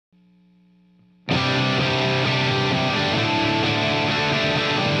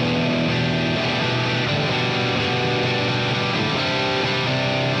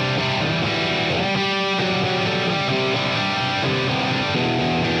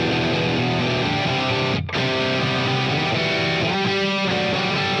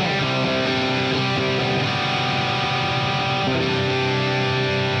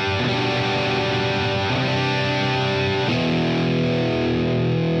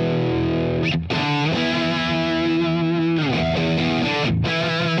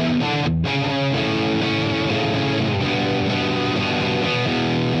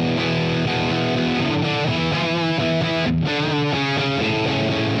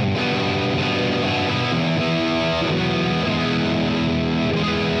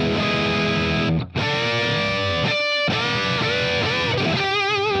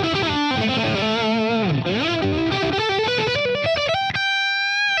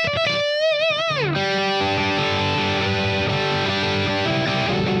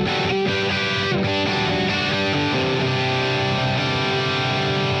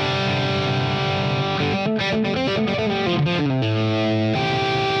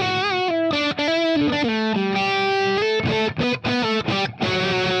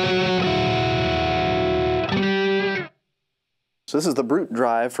So this is the Brute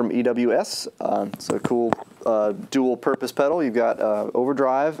Drive from EWS. It's a cool dual purpose pedal. You've got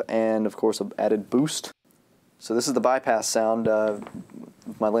overdrive and of course an added boost. So this is the bypass sound of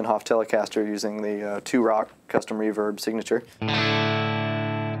my Linhof Telecaster using the 2-Rock custom reverb signature.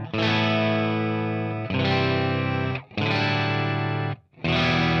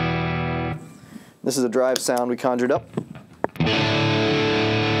 This is a drive sound we conjured up.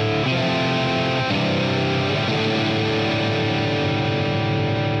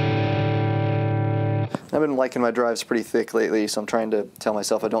 I've been liking my drives pretty thick lately, so I'm trying to tell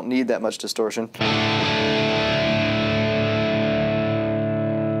myself I don't need that much distortion.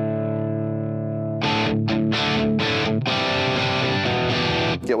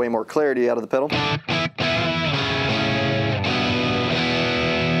 Get way more clarity out of the pedal.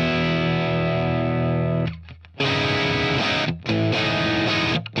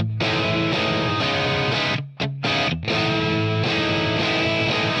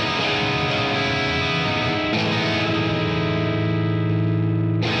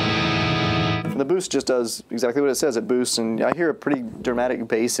 The boost just does exactly what it says. It boosts, and I hear a pretty dramatic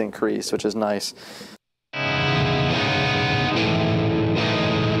bass increase, which is nice.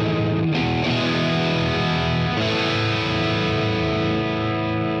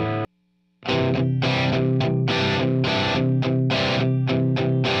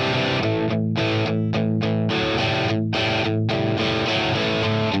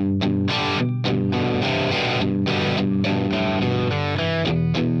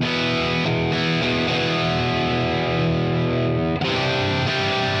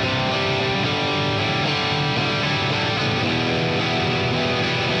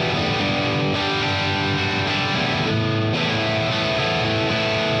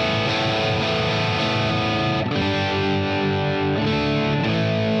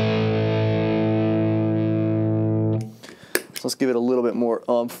 Let's give it a little bit more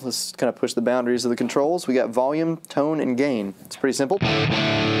oomph. Let's kind of push the boundaries of the controls. We got volume, tone, and gain. It's pretty simple. This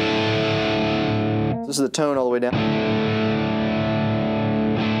is the tone all the way down.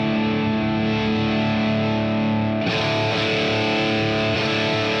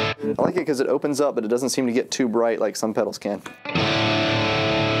 I like it because it opens up, but it doesn't seem to get too bright like some pedals can.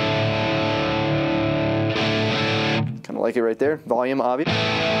 Kind of like it right there. Volume, obvious.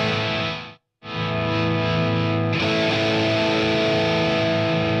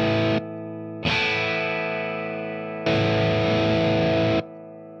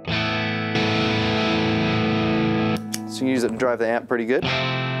 So you can use it to drive the amp pretty good,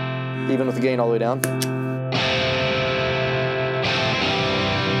 even with the gain all the way down.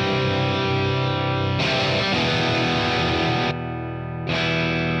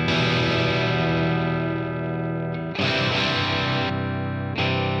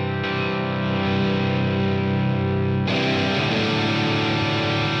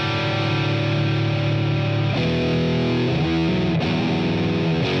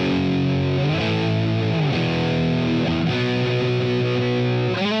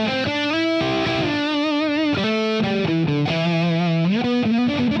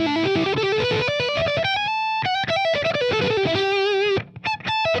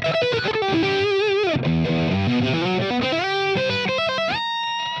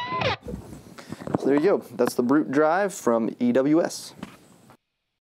 There you go. That's the Brute Drive from EWS.